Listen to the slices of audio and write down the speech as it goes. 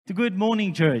Good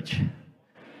morning, church.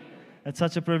 It's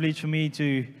such a privilege for me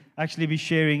to actually be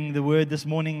sharing the word this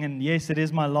morning. And yes, it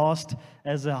is my last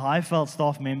as a Highveld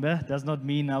staff member. Does not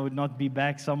mean I would not be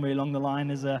back somewhere along the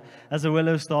line as a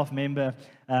Willow staff member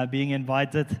being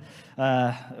invited.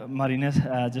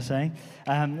 Marina, just saying.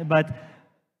 But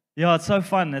yeah, it's so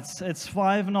fun. It's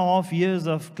 5.5 years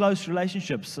of close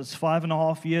relationships. It's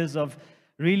 5.5 years of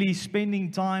really spending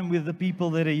time with the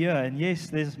people that are here. And yes,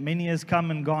 there's many has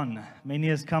come and gone. Many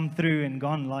has come through and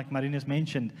gone, like Marina's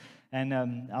mentioned. And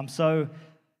it's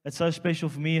so special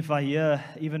for me if I hear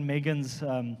even Megan's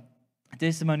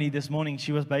testimony this morning.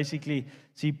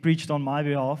 She preached on my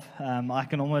behalf. I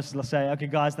can almost say, okay,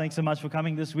 guys, thanks so much for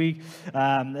coming this week.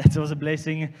 It was a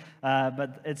blessing.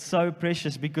 But it's so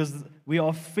precious because we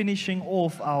are finishing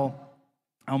off our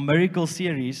miracle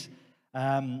series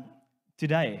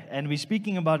today, and we're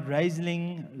speaking about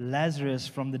raising Lazarus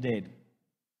from the dead.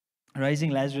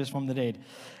 Raising Lazarus from the dead.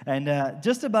 And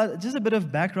just a bit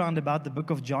of background about the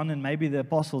book of John and maybe the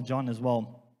Apostle John as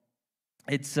well.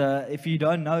 It's if you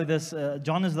don't know this,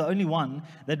 John is the only one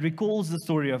that recalls the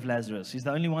story of Lazarus. He's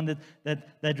the only one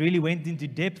that really went into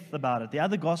depth about it. The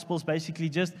other Gospels basically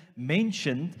just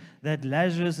mentioned that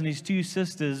Lazarus and his two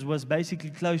sisters was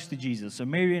basically close to Jesus. So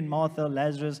Mary and Martha,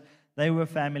 Lazarus, they were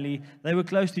family. They were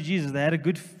close to Jesus. They had a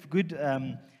good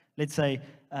let's say,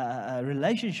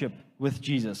 relationship with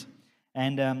Jesus.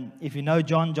 And if you know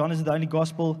John is the only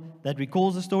gospel that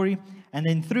recalls the story. And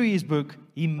then through his book,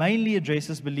 he mainly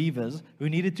addresses believers who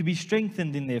needed to be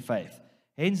strengthened in their faith.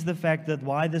 Hence the fact that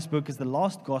why this book is the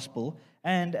last gospel,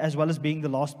 and as well as being the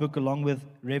last book along with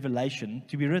Revelation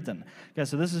to be written. Okay,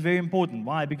 so this is very important.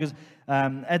 Why? Because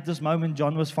at this moment,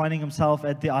 John was finding himself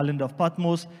at the island of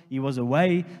Patmos. He was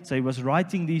away, so he was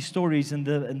writing these stories, and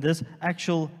this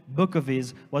actual book of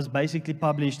his was basically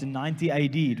published in 90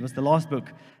 AD. It was the last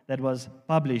book that was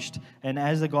published. And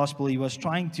as the gospel, he was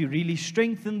trying to really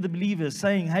strengthen the believers,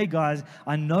 saying, hey guys,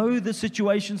 I know the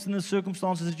situations and the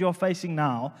circumstances that you're facing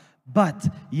now, but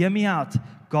hear me out.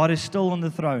 God is still on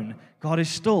the throne. God is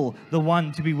still the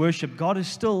one to be worshipped. God is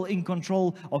still in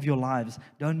control of your lives.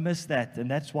 Don't miss that. And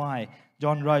that's why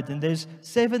John wrote. And there's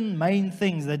 7 main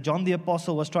things that John the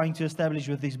Apostle was trying to establish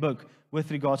with his book with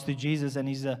regards to Jesus and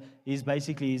his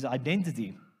basically his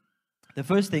identity. The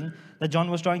first thing that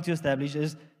John was trying to establish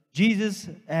is Jesus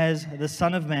as the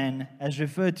Son of Man, as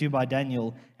referred to by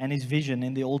Daniel and his vision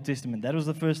in the Old Testament. That was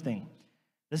the first thing.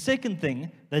 The second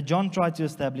thing that John tried to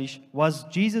establish was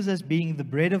Jesus as being the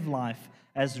bread of life,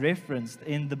 as referenced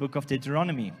in the book of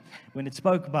Deuteronomy, when it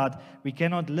spoke about we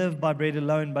cannot live by bread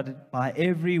alone, but by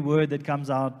every word that comes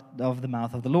out of the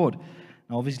mouth of the Lord.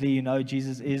 Now, obviously, you know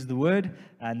Jesus is the Word,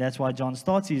 and that's why John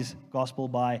starts his gospel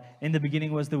by, in the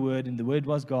beginning was the Word, and the Word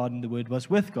was God, and the Word was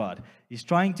with God. He's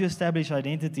trying to establish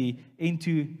identity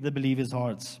into the believers'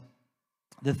 hearts.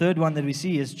 The third one that we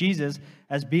see is Jesus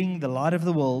as being the light of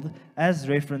the world, as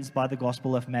referenced by the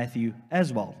Gospel of Matthew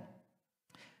as well.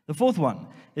 The fourth one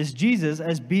is Jesus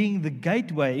as being the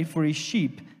gateway for his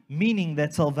sheep, meaning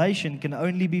that salvation can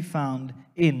only be found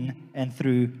in and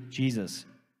through Jesus.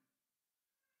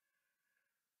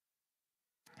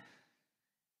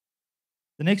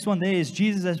 The next one there is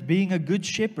Jesus as being a good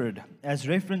shepherd, as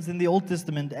referenced in the Old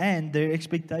Testament and their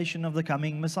expectation of the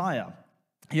coming Messiah.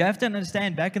 You have to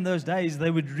understand, back in those days, they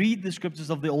would read the scriptures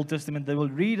of the Old Testament, they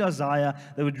would read Isaiah,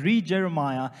 they would read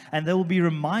Jeremiah, and they will be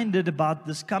reminded about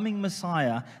this coming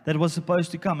Messiah that was supposed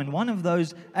to come. And one of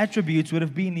those attributes would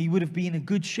have been, he would have been a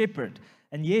good shepherd.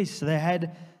 And yes, they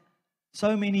had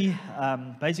so many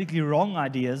basically wrong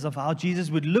ideas of how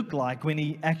Jesus would look like when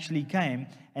he actually came.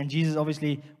 And Jesus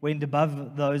obviously went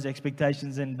above those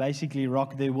expectations and basically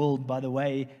rocked their world by the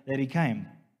way that he came.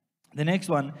 The next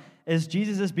one is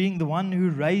Jesus as being the one who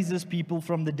raises people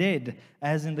from the dead,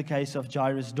 as in the case of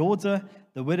Jairus' daughter,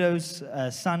 the widow's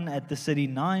son at the city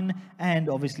Nain, and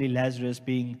obviously Lazarus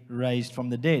being raised from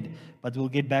the dead. But we'll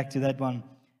get back to that one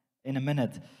in a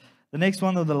minute. The next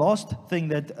one, or the last thing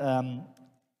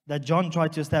that John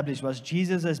tried to establish, was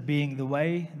Jesus as being the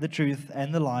way, the truth,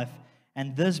 and the life,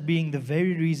 and this being the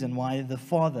very reason why the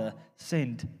Father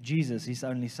sent Jesus, his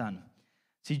only Son.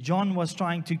 See, John was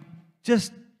trying to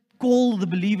just call the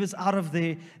believers out of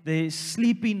their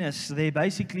sleepiness, their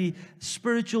basically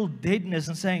spiritual deadness,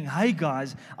 and saying, hey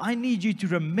guys, I need you to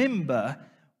remember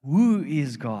who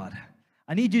is God.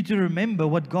 I need you to remember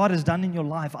what God has done in your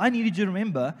life. I need you to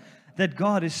remember that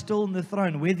God is still on the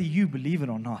throne, whether you believe it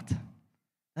or not.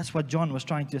 That's what John was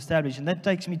trying to establish. And that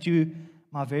takes me to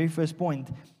my very first point.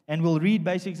 And we'll read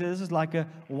basically, this is like a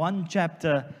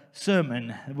 1-chapter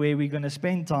sermon where we're going to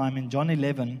spend time in John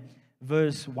 11,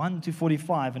 verse 1 to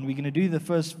 45. And we're going to do the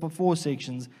first 4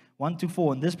 sections, 1 to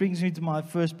 4. And this brings me to my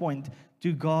first point.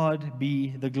 To God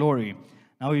be the glory.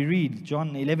 Now we read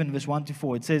John 11, verse 1 to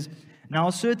 4. It says, Now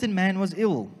a certain man was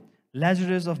ill,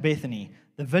 Lazarus of Bethany,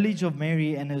 the village of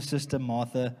Mary and her sister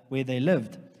Martha, where they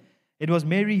lived. It was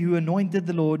Mary who anointed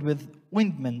the Lord with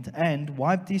ointment and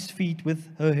wiped his feet with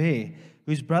her hair,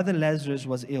 whose brother Lazarus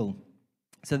was ill.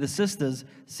 So the sisters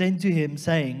sent to him,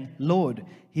 saying, Lord,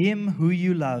 him who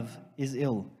you love is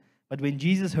ill. But when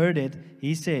Jesus heard it,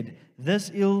 he said,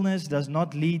 This illness does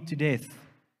not lead to death.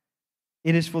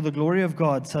 It is for the glory of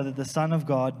God, so that the Son of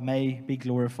God may be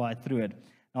glorified through it.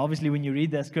 Now, obviously, when you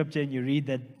read that scripture and you read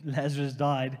that Lazarus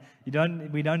died, we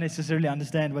don't necessarily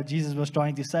understand what Jesus was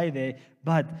trying to say there,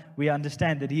 but we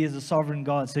understand that he is a sovereign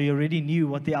God, so he already knew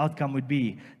what the outcome would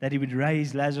be, that he would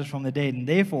raise Lazarus from the dead, and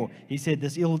therefore, he said,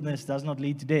 this illness does not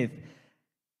lead to death.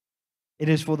 It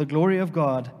is for the glory of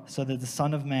God, so that the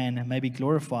Son of Man may be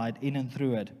glorified in and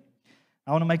through it.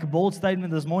 I want to make a bold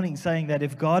statement this morning saying that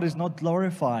if God is not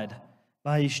glorified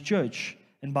by his church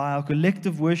and by our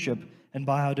collective worship and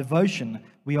by our devotion,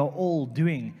 we are all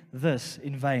doing this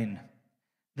in vain.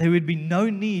 There would be no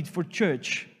need for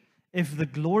church if the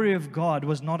glory of God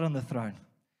was not on the throne.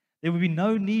 There would be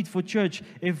no need for church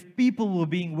if people were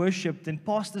being worshipped and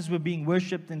pastors were being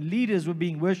worshipped and leaders were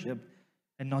being worshipped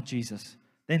and not Jesus.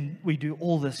 Then we do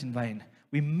all this in vain.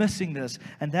 We're missing this.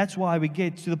 And that's why we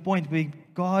get to the point where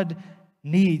God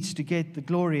needs to get the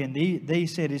glory. And they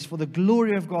said it's for the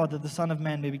glory of God that the Son of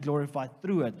Man may be glorified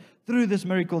through it, through this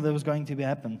miracle that was going to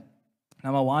happen.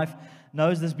 Now, my wife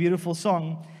knows this beautiful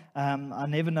song. I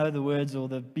never know the words or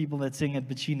the people that sing it,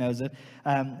 but she knows it.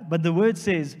 But the word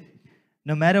says,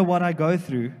 no matter what I go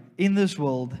through in this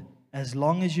world, as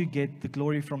long as you get the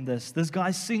glory from this. This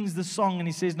guy sings the song and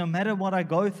he says, no matter what I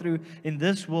go through in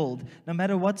this world, no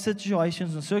matter what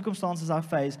situations and circumstances I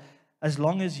face, as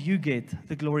long as you get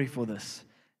the glory for this.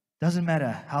 Doesn't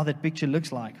matter how that picture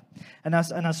looks like. And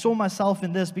I saw myself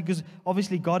in this because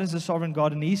obviously God is a sovereign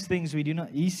God and He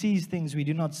sees things we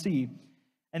do not see.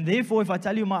 And therefore, if I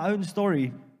tell you my own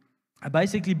story, I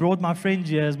basically brought my friends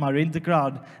here as my renter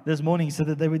crowd this morning so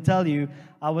that they would tell you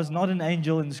I was not an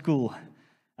angel in school.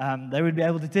 They would be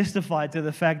able to testify to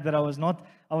the fact that I was not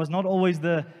always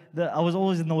I was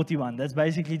always the naughty one. That's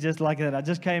basically just like that.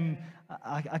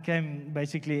 I came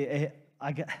basically,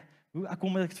 I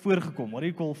kom ek voorgekom. What do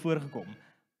you call voorgekom?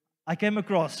 I came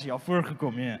across, ja,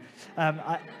 voorgekom,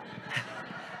 yeah.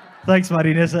 Thanks,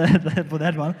 Marinus, for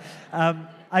that one.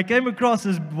 I came across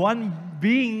as one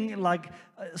being like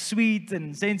sweet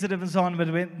and sensitive and so on,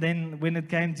 but when it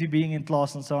came to being in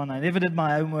class and so on, I never did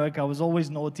my homework. I was always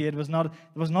naughty. It was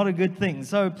not a good thing.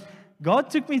 So God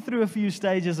took me through a few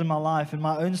stages in my life, in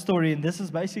my own story, and this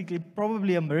is basically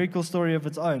probably a miracle story of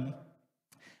its own.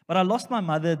 But I lost my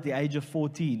mother at the age of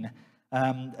 14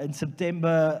 in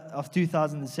September of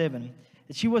 2007.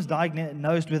 She was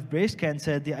diagnosed with breast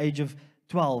cancer at the age of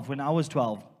 12, when I was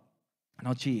 12.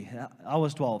 Not she, I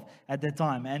was 12 at that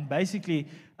time. And basically,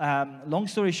 long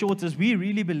story short is we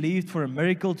really believed for a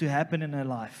miracle to happen in her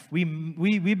life. We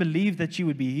believed that she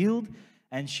would be healed,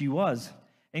 and she was.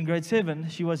 In grade 7,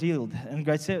 she was healed. In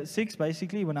grade 6,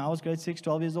 basically, when I was grade 6,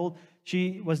 12 years old,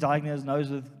 she was diagnosed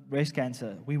with breast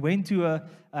cancer. We went to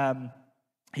a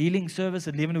healing service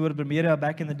at Leeuwenhoek Bermuda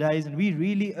back in the days, and we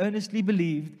really earnestly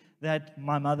believed that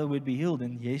my mother would be healed.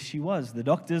 And yes, she was. The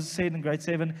doctors said in grade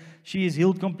 7, she is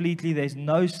healed completely. There's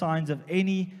no signs of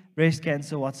any breast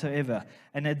cancer whatsoever.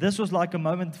 And this was like a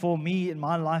moment for me in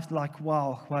my life, like,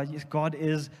 wow, God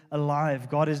is alive.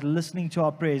 God is listening to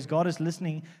our prayers. God is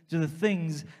listening to the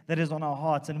things that is on our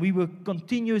hearts. And we were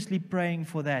continuously praying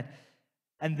for that.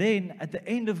 And then at the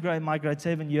end of my grade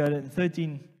 7 year,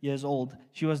 13 years old,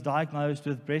 she was diagnosed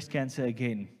with breast cancer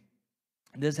again.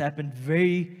 This happened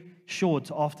very short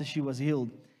after she was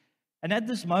healed. And at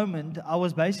this moment, I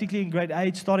was basically in grade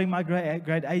 8, starting my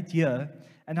grade 8 year,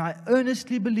 and I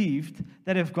earnestly believed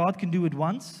that if God can do it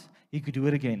once, He could do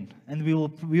it again. And we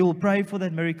will pray for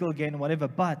that miracle again, whatever.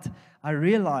 But I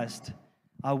realized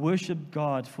I worshiped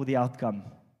God for the outcome.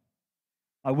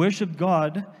 I worshiped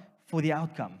God for the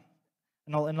outcome.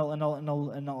 And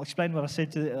I'll explain what I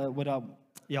said to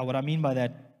what I mean by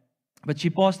that. But she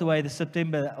passed away the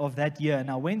September of that year, and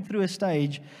I went through a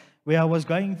stage where I was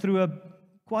going through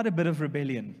quite a bit of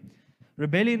rebellion.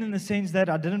 Rebellion in the sense that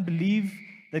I didn't believe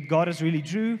that God is really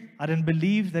true. I didn't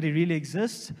believe that He really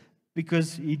exists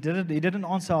because He didn't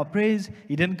answer our prayers.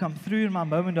 He didn't come through in my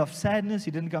moment of sadness.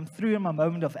 He didn't come through in my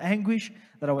moment of anguish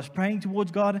that I was praying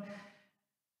towards God.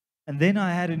 And then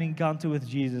I had an encounter with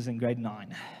Jesus in grade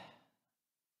 9.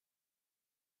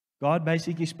 God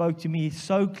basically spoke to me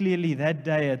so clearly that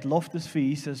day at Loftus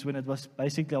Feasis, when it was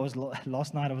basically,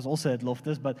 last night I was also at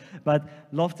Loftus, but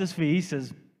Loftus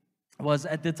Feasis was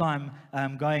at the time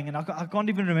going, and I can't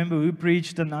even remember who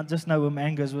preached, and I just know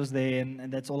Angus was there,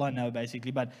 and that's all I know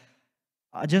basically. But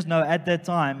I just know at that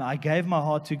time I gave my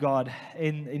heart to God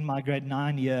in my grade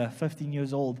 9 year, 15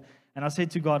 years old, and I said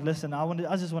to God, listen,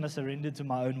 I just want to surrender to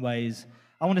my own ways.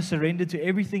 I want to surrender to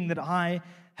everything that I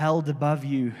held above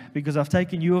you, because I've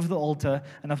taken you off the altar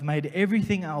and I've made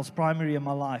everything else primary in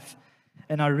my life.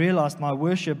 And I realized my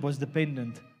worship was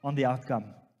dependent on the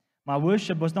outcome. My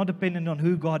worship was not dependent on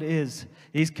who God is,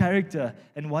 His character,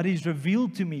 and what He's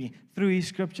revealed to me through His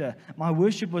scripture. My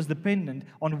worship was dependent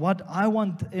on what I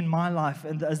want in my life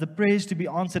and as the prayers to be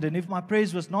answered. And if my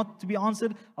prayers was not to be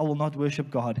answered, I will not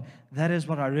worship God. That is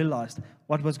what I realized,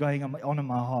 what was going on in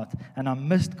my heart. And I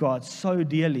missed God so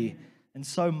dearly and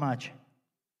so much.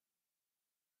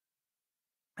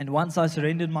 And once I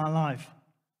surrendered my life,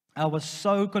 I was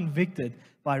so convicted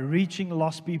by reaching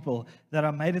lost people that I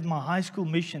made it my high school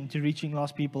mission to reaching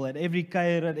lost people. At every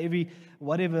Kair, at every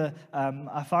whatever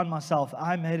I found myself,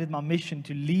 I made it my mission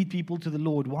to lead people to the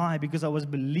Lord. Why? Because I was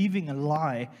believing a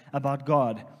lie about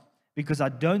God. Because I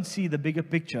don't see the bigger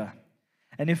picture.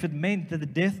 And if it meant that the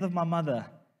death of my mother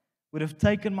would have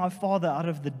taken my father out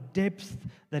of the depth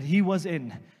that he was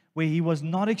in, where he was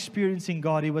not experiencing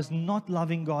God, he was not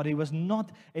loving God, he was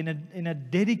not in a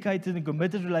dedicated and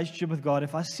committed relationship with God.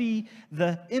 If I see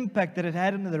the impact that it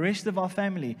had on the rest of our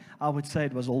family, I would say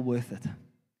it was all worth it.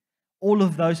 All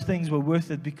of those things were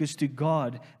worth it, because to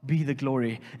God be the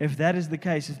glory. If that is the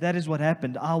case, if that is what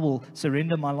happened, I will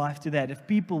surrender my life to that. If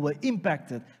people were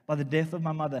impacted by the death of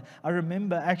my mother, I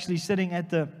remember actually sitting at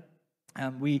the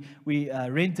we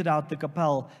rented out the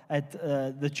kapel at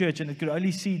the church, and it could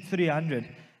only seat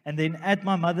 300. And then at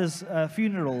my mother's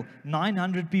funeral,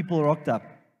 900 people rocked up.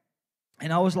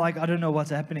 And I was like, I don't know what's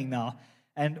happening now.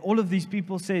 And all of these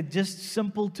people said just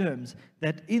simple terms,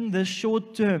 that in this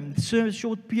short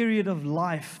period of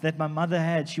life that my mother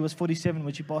had, she was 47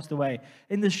 when she passed away.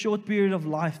 In this short period of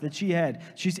life that she had,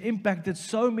 she's impacted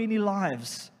so many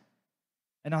lives.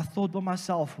 And I thought by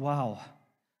myself, wow,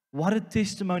 what a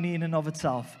testimony in and of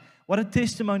itself. What a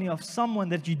testimony of someone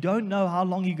that you don't know how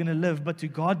long you're going to live, but to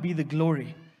God be the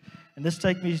glory. And this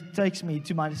takes me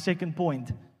to my second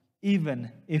point. Even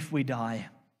if we die.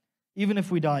 Even if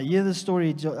we die. Hear the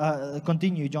story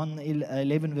continue. John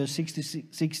 11 verse 6 to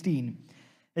 16.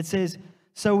 It says,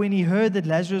 so when he heard that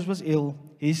Lazarus was ill,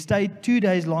 he stayed 2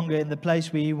 days longer in the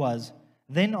place where he was.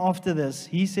 Then after this,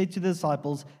 he said to the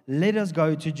disciples, let us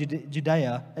go to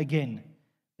Judea again.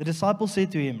 The disciples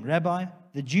said to him, Rabbi,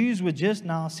 the Jews were just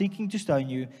now seeking to stone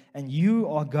you, and you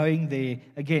are going there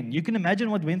again. You can imagine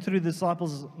what went through the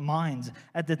disciples' minds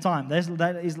at the time.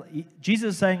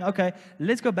 Jesus is saying, okay,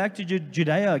 let's go back to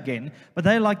Judea again. But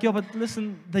they're like, yeah, but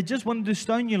listen, they just wanted to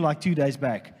stone you like 2 days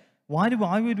back. Why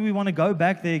would we want to go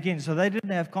back there again? So they didn't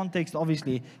have context,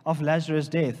 obviously, of Lazarus'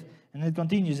 death. And it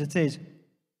continues, it says,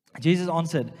 Jesus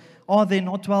answered, are there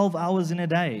not 12 hours in a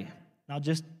day? Now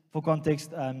just for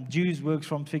context, Jews works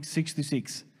from 6 to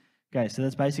 6. Okay, so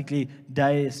that's basically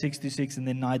day 6 to 6 and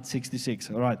then night 6 to 6.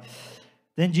 All right.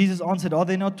 Then Jesus answered, are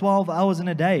there not 12 hours in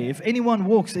a day? If anyone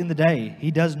walks in the day,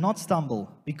 he does not stumble,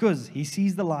 because he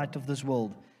sees the light of this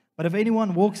world. But if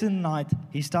anyone walks in the night,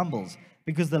 he stumbles,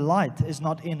 because the light is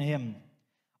not in him.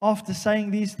 After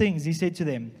saying these things, he said to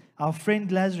them, our friend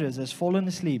Lazarus has fallen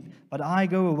asleep, but I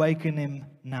go awaken him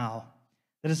now.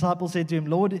 The disciples said to him,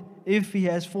 Lord, if he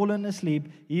has fallen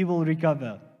asleep, he will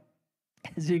recover.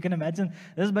 So you can imagine,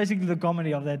 this is basically the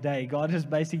comedy of that day. God is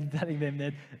basically telling them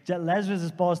that Lazarus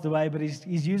has passed away, but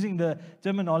he's using the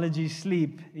terminology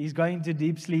sleep. He's going to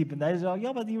deep sleep. And they say,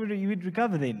 yeah, but he would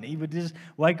recover then. He would just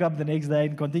wake up the next day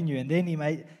and continue. And then he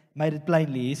made it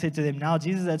plainly. He said to them, now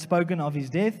Jesus had spoken of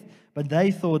his death, but they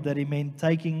thought that he meant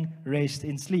taking rest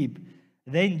in sleep.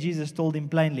 Then Jesus told him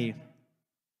plainly,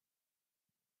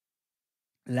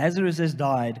 Lazarus has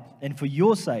died, and for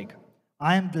your sake,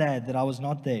 I am glad that I was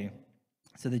not there,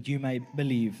 so that you may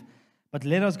believe. But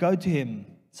let us go to him.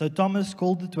 So Thomas,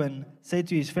 called the twin, said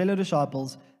to his fellow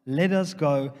disciples, let us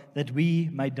go that we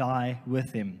may die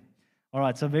with him. All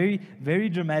right, so very, very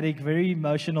dramatic, very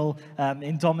emotional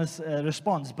in Thomas'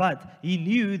 response. But he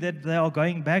knew that they are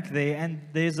going back there, and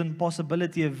there's a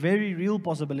possibility, a very real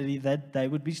possibility, that they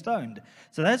would be stoned.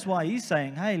 So that's why he's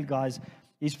saying, hey, guys,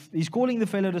 he's calling the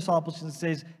fellow disciples and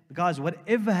says, guys,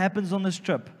 whatever happens on this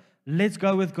trip, let's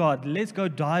go with God. Let's go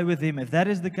die with him. If that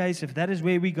is the case, if that is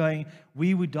where we're going,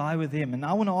 we would die with him. And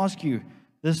I want to ask you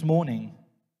this morning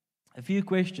a few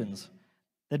questions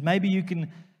that maybe you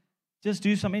can just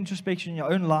do some introspection in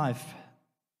your own life.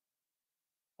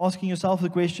 asking yourself the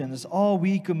questions, are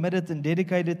we committed and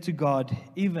dedicated to God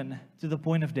even to the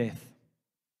point of death?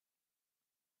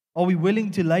 Are we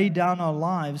willing to lay down our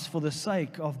lives for the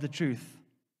sake of the truth?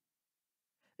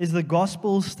 Is the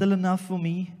gospel still enough for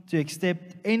me to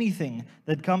accept anything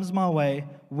that comes my way,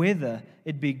 whether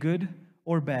it be good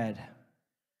or bad?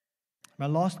 My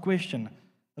last question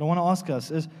that I want to ask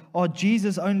us is, are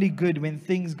Jesus only good when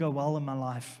things go well in my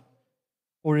life?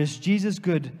 Or is Jesus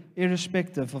good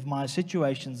irrespective of my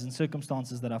situations and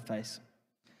circumstances that I face?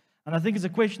 And I think it's a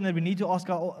question that we need to ask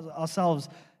ourselves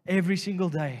every single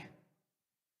day.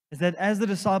 Is that as the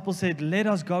disciples said, let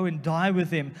us go and die with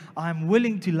him. I'm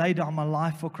willing to lay down my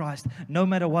life for Christ, no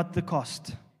matter what the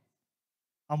cost.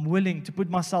 I'm willing to put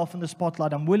myself in the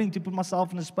spotlight. I'm willing to put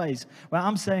myself in a space where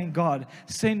I'm saying, God,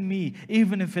 send me,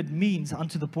 even if it means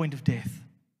unto the point of death.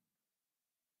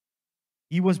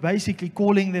 He was basically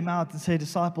calling them out and said,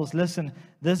 disciples, listen,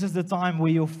 this is the time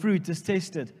where your fruit is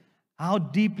tested. How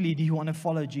deeply do you want to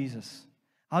follow Jesus?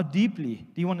 How deeply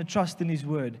do you want to trust in his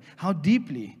word? How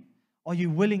deeply are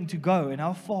you willing to go, and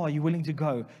how far are you willing to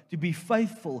go to be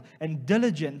faithful and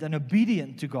diligent and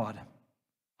obedient to God?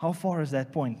 How far is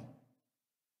that point?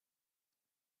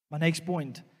 My next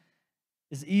point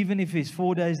is, even if he's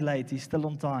 4 days late, he's still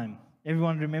on time.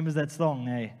 Everyone remembers that song,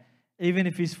 eh? Even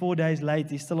if he's 4 days late,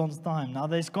 he's still on time. Now,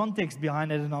 there's context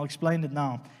behind it, and I'll explain it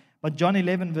now. But John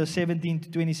 11, verse 17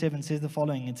 to 27 says the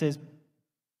following. It says,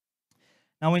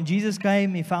 now when Jesus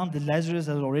came, he found that Lazarus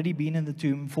had already been in the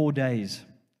tomb 4 days.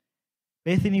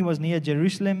 Bethany was near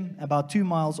Jerusalem, about 2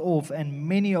 miles off, and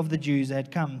many of the Jews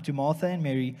had come to Martha and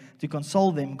Mary to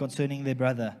console them concerning their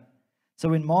brother. So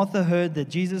when Martha heard that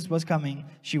Jesus was coming,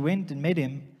 she went and met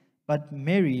him, but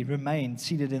Mary remained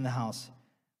seated in the house.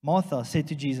 Martha said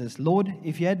to Jesus, Lord,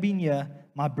 if you had been here,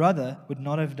 my brother would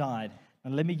not have died.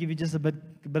 And let me give you just a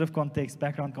bit of context,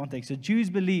 background context. So Jews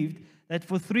believed that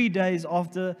for 3 days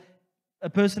after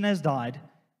a person has died,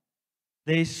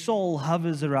 their soul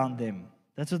hovers around them.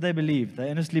 That's what they believe. They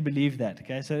honestly believe that.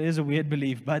 Okay, so it is a weird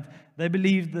belief, but they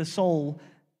believe the soul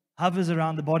hovers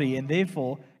around the body, and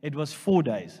therefore it was 4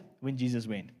 days when Jesus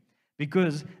went,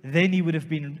 because then he would have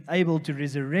been able to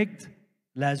resurrect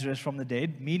Lazarus from the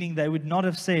dead, meaning they would not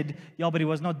have said, yeah, but he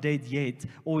was not dead yet,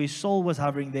 or his soul was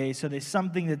hovering there, so there's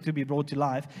something that to be brought to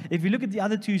life. If you look at the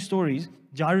other two stories,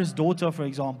 Jairus' daughter, for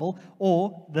example,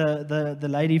 or the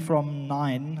lady from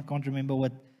 9, I can't remember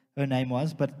what her name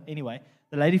was, but anyway,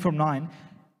 the lady from 9,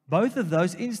 both of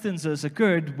those instances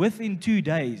occurred within 2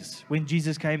 days when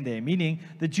Jesus came there, meaning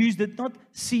the Jews did not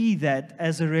see that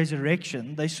as a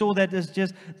resurrection. They saw that as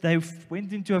just, they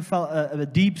went into a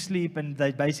deep sleep, and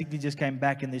they basically just came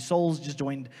back and their souls just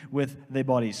joined with their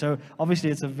bodies. So obviously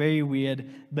it's a very weird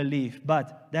belief,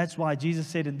 but that's why Jesus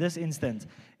said in this instance,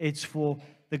 it's for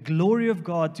the glory of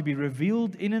God to be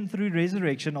revealed in and through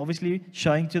resurrection, obviously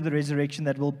showing to the resurrection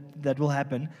that will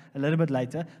happen a little bit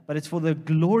later, but it's for the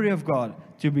glory of God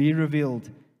to be revealed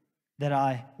that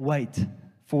I wait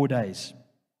 4 days.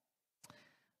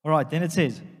 All right, then it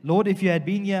says, Lord, if you had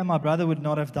been here, my brother would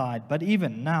not have died. But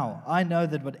even now, I know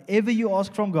that whatever you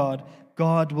ask from God,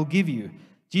 God will give you.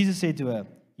 Jesus said to her,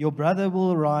 your brother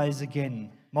will rise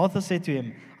again. Martha said to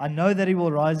him, I know that he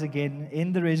will rise again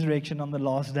in the resurrection on the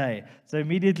last day. So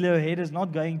immediately her head is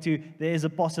not going to, there is a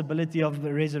possibility of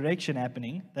the resurrection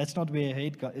happening. That's not where her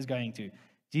head is going to.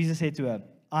 Jesus said to her,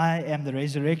 I am the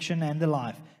resurrection and the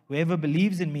life. Whoever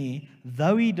believes in me,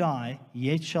 though he die,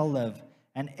 yet shall live.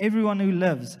 And everyone who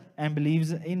lives and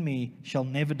believes in me shall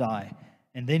never die.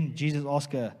 And then Jesus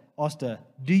asked her,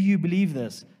 do you believe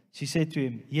this? She said to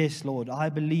him, yes, Lord, I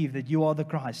believe that you are the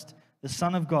Christ, the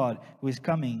Son of God, who is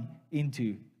coming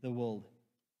into the world.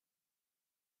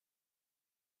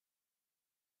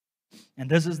 And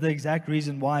this is the exact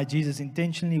reason why Jesus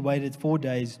intentionally waited 4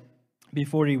 days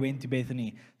before he went to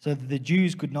Bethany, so that the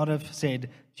Jews could not have said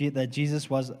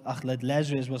that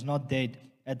Lazarus was not dead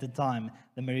at the time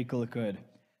the miracle occurred.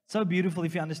 So beautiful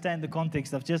if you understand the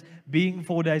context of just being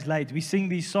 4 days late. We sing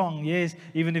this song, yes,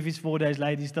 even if he's 4 days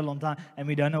late, he's still on time, and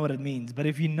we don't know what it means. But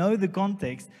if you know the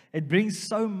context, it brings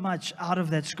so much out of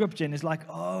that scripture, and it's like,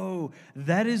 oh,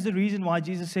 that is the reason why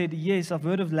Jesus said, yes, I've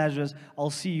heard of Lazarus, I'll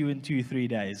see you in 2-3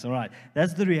 days. All right,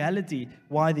 that's the reality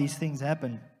why these things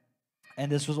happen. And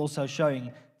this was also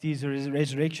showing his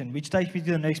resurrection, which takes me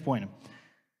to the next point.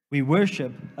 We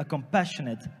worship a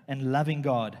compassionate and loving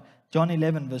God. John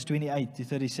 11, verse 28 to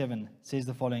 37 says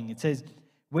the following. It says,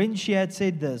 when she had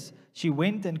said this, she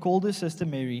went and called her sister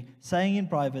Mary, saying in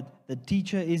private, the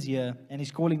teacher is here and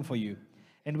is calling for you.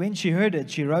 And when she heard it,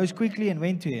 she rose quickly and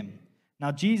went to him.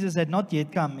 Now Jesus had not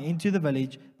yet come into the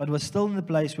village, but was still in the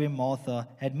place where Martha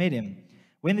had met him.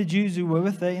 When the Jews who were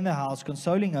with her in the house,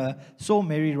 consoling her, saw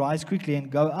Mary rise quickly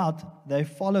and go out, they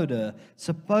followed her,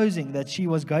 supposing that she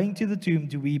was going to the tomb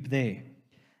to weep there.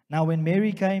 Now when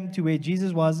Mary came to where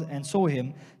Jesus was and saw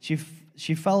him,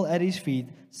 she fell at his feet,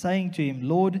 saying to him,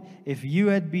 Lord, if you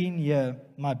had been here,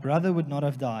 my brother would not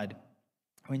have died.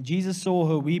 When Jesus saw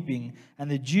her weeping, and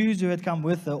the Jews who had come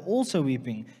with her also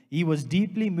weeping, he was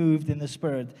deeply moved in the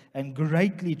spirit and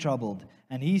greatly troubled.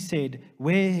 And he said,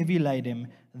 Where have you laid him?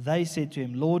 They said to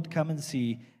him, Lord, come and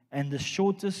see. And the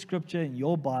shortest scripture in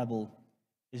your Bible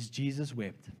is Jesus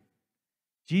wept.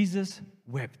 Jesus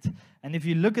wept. And if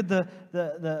you look at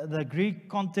the Greek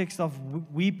context of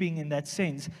weeping in that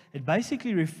sense, it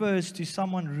basically refers to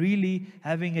someone really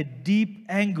having a deep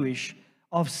anguish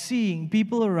of seeing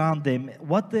people around them,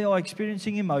 what they are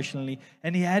experiencing emotionally,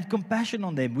 and he had compassion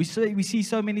on them. We see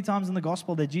so many times in the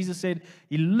gospel that Jesus said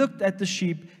he looked at the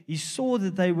sheep, he saw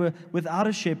that they were without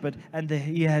a shepherd, and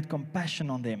he had compassion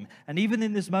on them. And even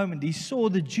in this moment, he saw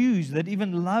the Jews that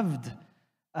even loved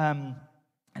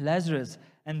Lazarus,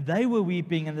 and they were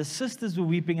weeping, and the sisters were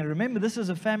weeping. And remember, this is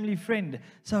a family friend,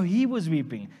 so he was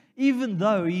weeping. Even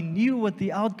though he knew what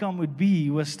the outcome would be, he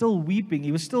was still weeping.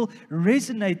 He was still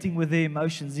resonating with their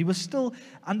emotions. He was still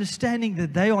understanding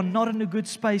that they are not in a good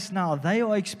space now. They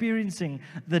are experiencing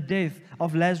the death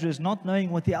of Lazarus, not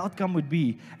knowing what the outcome would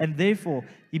be. And therefore,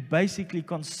 he basically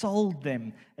consoled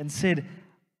them and said,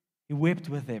 he wept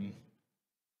with them.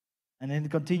 And then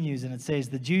it continues and it says,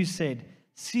 the Jews said,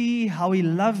 see how he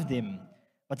loved him.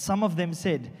 But some of them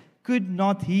said, could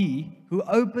not he who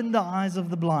opened the eyes of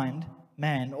the blind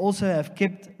man also have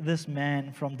kept this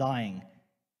man from dying?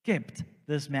 Kept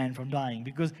this man from dying.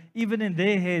 Because even in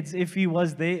their heads, if he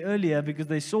was there earlier, because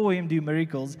they saw him do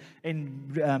miracles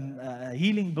and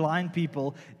healing blind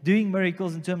people, doing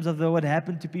miracles in terms of what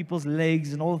happened to people's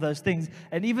legs and all of those things,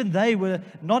 and even they were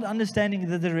not understanding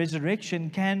that the resurrection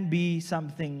can be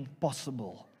something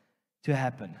possible to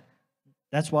happen.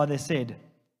 That's why they said,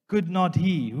 could not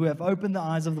he who have opened the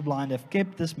eyes of the blind have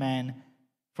kept this man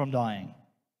from dying?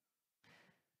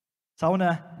 So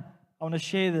I want to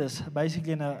share this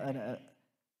basically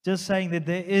just saying that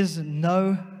there is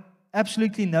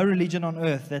absolutely no religion on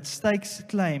earth that stakes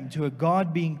claim to a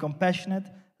God being compassionate,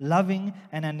 loving,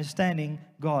 and understanding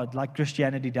God like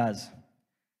Christianity does.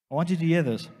 I want you to hear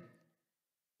this.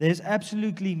 There's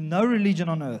absolutely no religion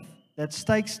on earth that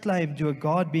stakes claim to a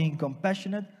God being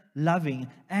compassionate, loving,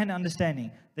 and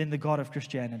understanding than the God of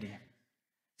Christianity.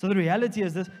 So the reality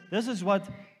is this is what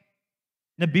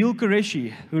Nabil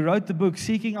Qureshi, who wrote the book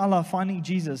Seeking Allah, Finding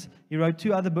Jesus, he wrote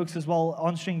 2 other books as well,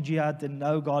 Answering Jihad and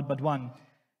No God But One.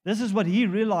 This is what he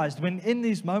realized when in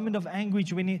this moment of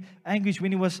anguish, when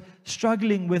he was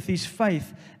struggling with his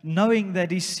faith, knowing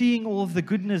that he's seeing all of the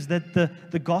goodness that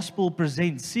the gospel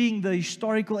presents, seeing the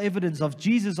historical evidence of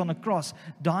Jesus on a cross,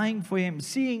 dying for him,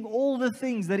 seeing all the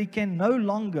things that he can no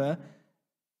longer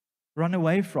run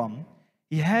away from.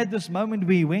 He had this moment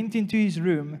where he went into his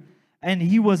room and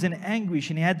he was in anguish,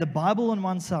 and he had the Bible on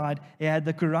one side, he had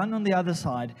the Quran on the other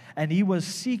side, and he was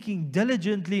seeking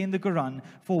diligently in the Quran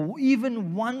for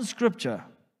even one scripture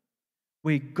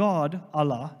where God,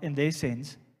 Allah, in their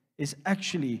sense, is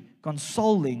actually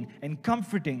consoling and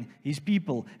comforting his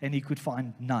people, and he could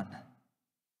find none.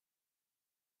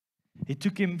 It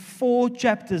took him 4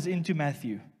 chapters into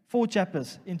Matthew,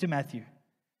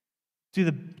 to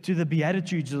the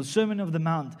Beatitudes, the Sermon of the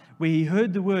Mount, where he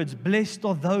heard the words, blessed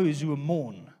are those who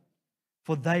mourn,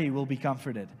 for they will be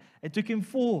comforted. It took him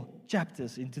 4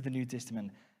 chapters into the New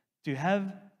Testament to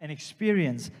have an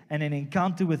experience and an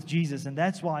encounter with Jesus. And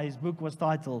that's why his book was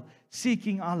titled,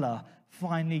 Seeking Allah,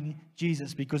 Finding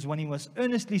Jesus. Because when he was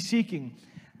earnestly seeking,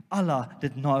 Allah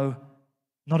did not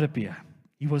appear.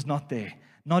 He was not there.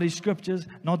 Not his scriptures,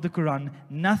 not the Quran,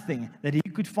 nothing that he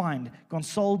could find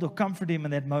consoled or comfort him in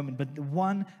that moment. But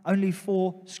only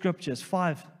 4 scriptures,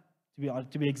 5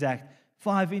 to be exact,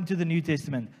 5 into the New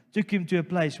Testament, took him to a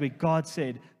place where God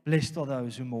said, blessed are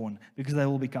those who mourn, because they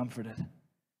will be comforted.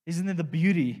 Isn't it the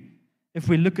beauty, if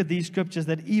we look at these scriptures,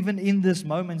 that even in these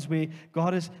moments where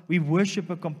we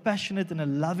worship a compassionate and a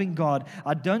loving God,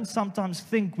 I don't sometimes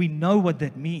think we know what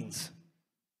that means.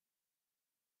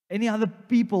 Any other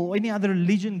people, any other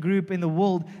religion group in the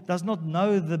world does not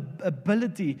know the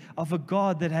ability of a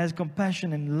God that has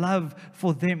compassion and love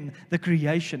for them, the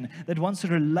creation, that wants a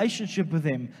relationship with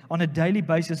them on a daily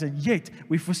basis, and yet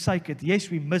we forsake it. Yes,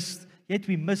 we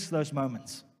miss those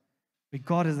moments. But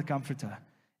God is the comforter.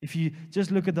 If you just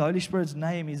look at the Holy Spirit's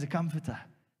name, He's a comforter.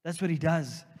 That's what He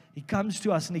does. He comes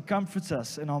to us and He comforts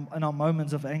us in our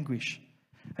moments of anguish.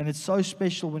 And it's so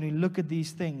special when we look at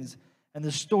these things And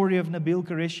the story of Nabil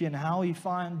Qureshi and how he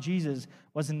found Jesus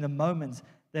was in the moments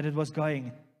that it was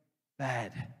going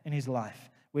bad in his life,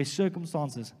 where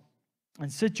circumstances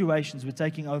and situations were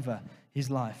taking over his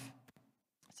life.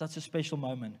 Such a special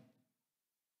moment.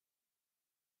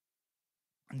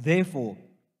 And therefore,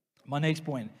 my next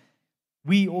point,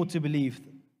 we ought to believe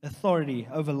authority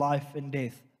over life and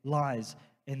death lies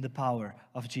in the power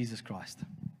of Jesus Christ.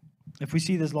 If we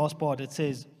see this last part, it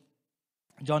says,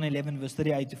 John 11, verse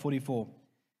 38 to 44.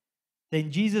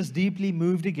 Then Jesus, deeply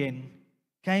moved again,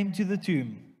 came to the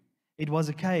tomb. It was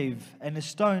a cave, and a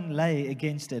stone lay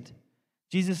against it.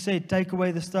 Jesus said, "Take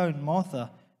away the stone."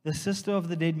 Martha, the sister of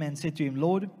the dead man, said to him,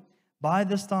 "Lord, by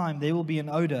this time there will be an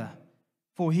odor,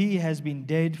 for he has been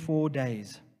dead 4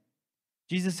 days."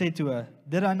 Jesus said to her,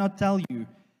 "Did I not tell you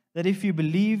that if you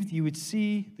believed, you would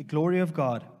see the glory of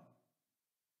God?"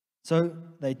 So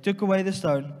they took away the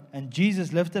stone, and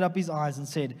Jesus lifted up his eyes and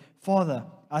said, "Father,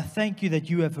 I thank you that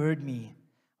you have heard me.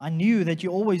 I knew that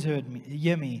you always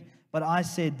hear me, but I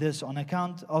said this on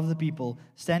account of the people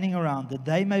standing around, that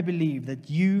they may believe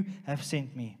that you have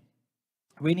sent me."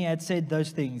 When he had said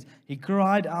those things, he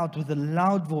cried out with a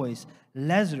loud voice,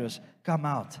 "Lazarus, come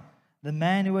out." The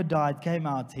man who had died came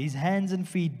out, his hands and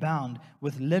feet bound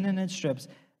with linen and strips,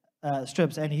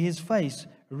 and his face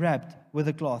wrapped with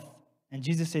a cloth. And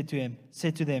Jesus said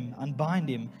to them, "Unbind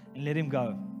him and let him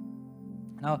go."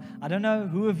 Now, I don't know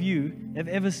who of you have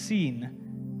ever seen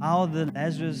how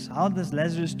this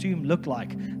Lazarus tomb looked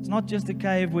like. It's not just a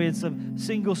cave where it's a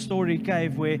single-story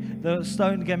cave where the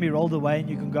stone can be rolled away and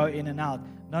you can go in and out.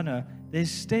 No,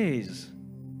 there's stairs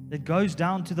that goes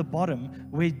down to the bottom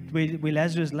where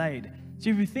Lazarus laid.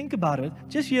 So if you think about it,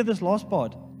 just hear this last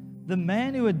part. The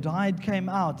man who had died came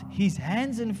out, his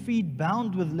hands and feet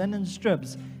bound with linen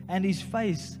strips, and his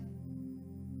face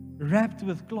wrapped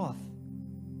with cloth.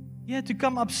 He had to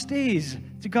come upstairs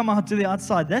to come out to the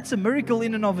outside. That's a miracle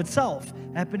in and of itself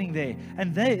happening there.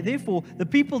 And therefore, the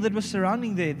people that were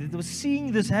surrounding there, that were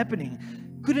seeing this happening,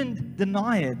 couldn't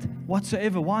deny it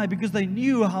whatsoever. Why? Because they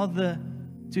knew how the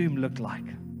tomb looked like.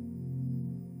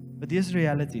 But here's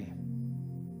reality.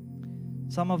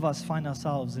 Some of us find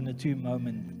ourselves in a tomb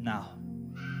moment now,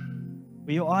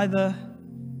 where you either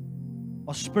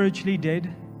are spiritually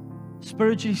dead,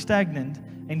 spiritually stagnant,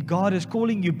 and God is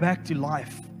calling you back to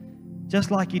life,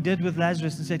 just like He did with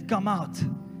Lazarus and said, "Come out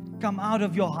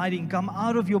of your hiding, come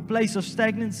out of your place of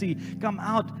stagnancy, come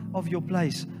out of your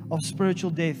place of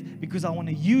spiritual death, because I want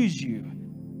to use you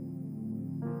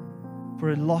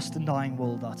for a lost and dying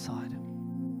world outside."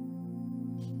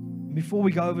 Before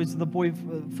we go over to the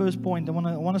first point, I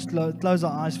want us to close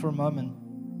our eyes for a moment.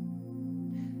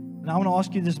 And I want to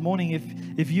ask you this morning,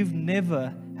 if you've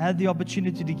never had the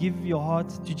opportunity to give your heart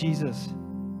to Jesus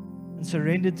and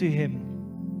surrender to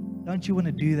Him, don't you want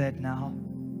to do that now?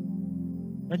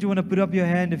 Don't you want to put up your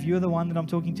hand if you're the one that I'm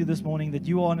talking to this morning, that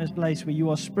you are in this place where you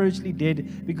are spiritually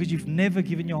dead because you've never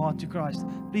given your heart to Christ?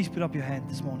 Please put up your hand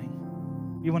this morning.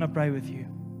 We want to pray with you.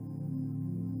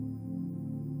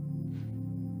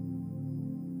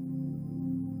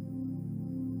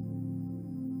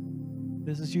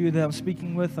 This is you that I'm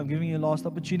speaking with. I'm giving you a last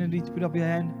opportunity to put up your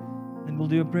hand, and we'll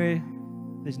do a prayer.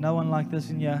 There's no one like this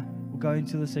in here. We'll go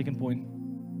into the second point.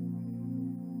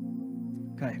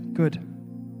 Okay, good.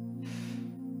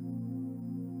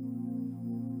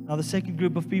 Now, the second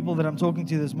group of people that I'm talking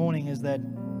to this morning is that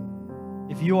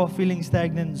if you are feeling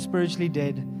stagnant, spiritually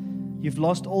dead, you've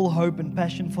lost all hope and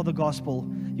passion for the gospel,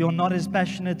 you're not as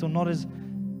passionate or not as...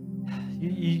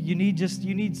 You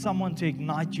need someone to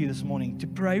ignite you this morning, to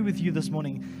pray with you this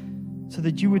morning, so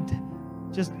that you would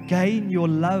just gain your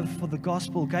love for the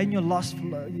gospel, gain your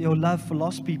love for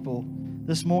lost people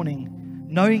this morning,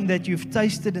 knowing that you've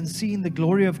tasted and seen the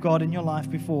glory of God in your life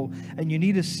before, and you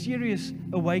need a serious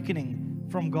awakening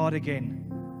from God again.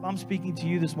 If I'm speaking to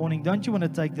you this morning, don't you want to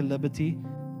take the liberty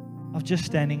of just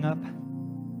standing up?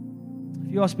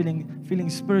 If you are feeling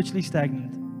spiritually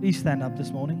stagnant, please stand up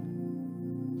this morning.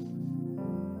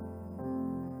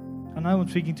 I know I'm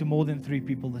speaking to more than 3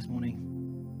 people this morning.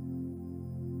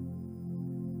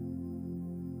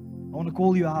 I want to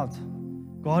call you out.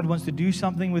 God wants to do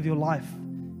something with your life.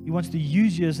 He wants to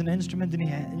use you as an instrument in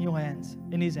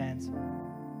His hands.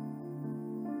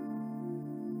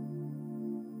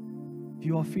 If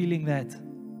you are feeling that,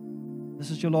 this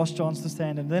is your last chance to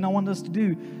stand. And then I want us to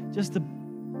do just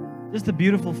a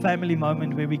beautiful family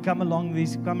moment where we come around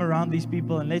these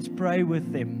people and let's pray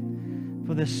with them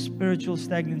for the spiritual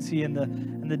stagnancy and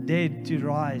the dead to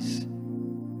rise,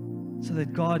 so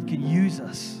that God can use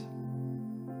us.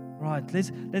 Right,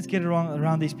 let's get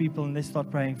around these people and let's start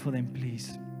praying for them,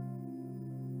 please.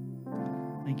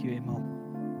 Thank you, Emma.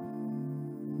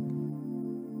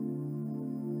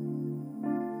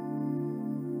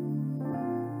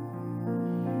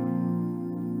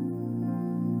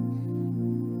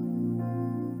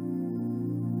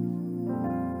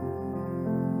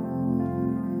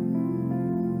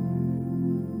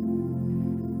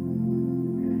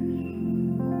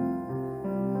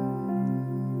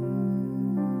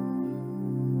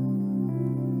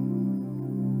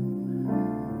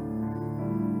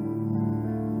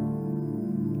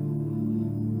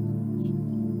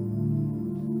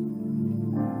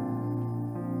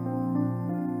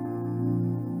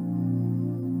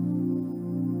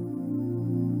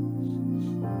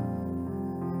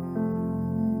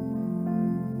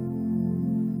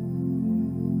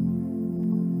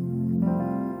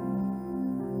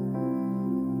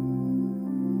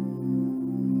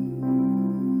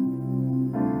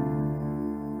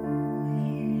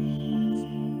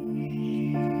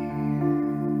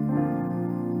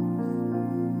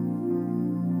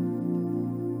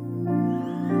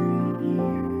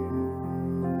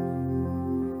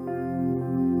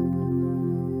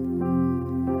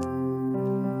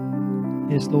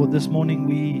 Yes, Lord, this morning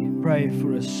we pray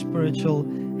for a spiritual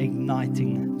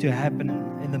igniting to happen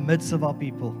in the midst of our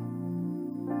people.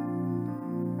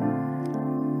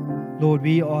 Lord,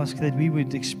 we ask that we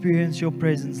would experience your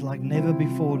presence like never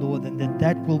before, Lord, and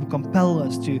that will compel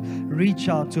us to reach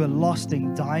out to a lost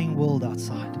and dying world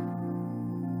outside.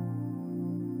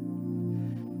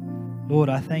 Lord,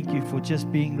 I thank you for just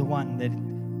being the one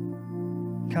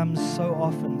that comes so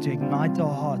often to ignite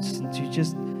our hearts and to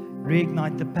just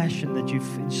reignite the passion that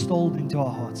you've installed into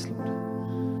our hearts, Lord.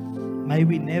 May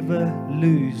we never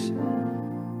lose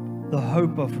the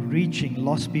hope of reaching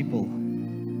lost people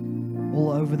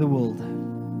all over the world,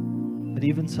 but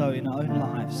even so in our own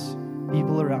lives,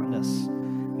 people around us.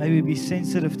 May we be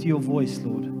sensitive to your voice,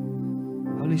 Lord.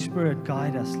 Holy Spirit,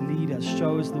 guide us, lead us,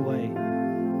 show us the way.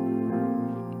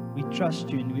 We trust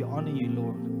you and we honor you,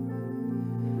 Lord.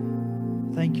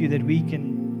 Thank you that we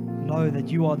can know that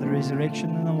you are the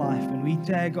resurrection and the life, and we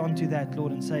tag onto that,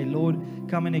 Lord, and say, Lord,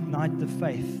 come and ignite the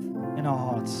faith in our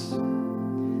hearts.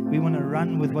 We want to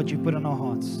run with what you put in our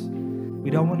hearts. We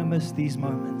don't want to miss these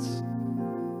moments.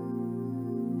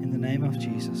 In the name of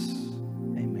Jesus.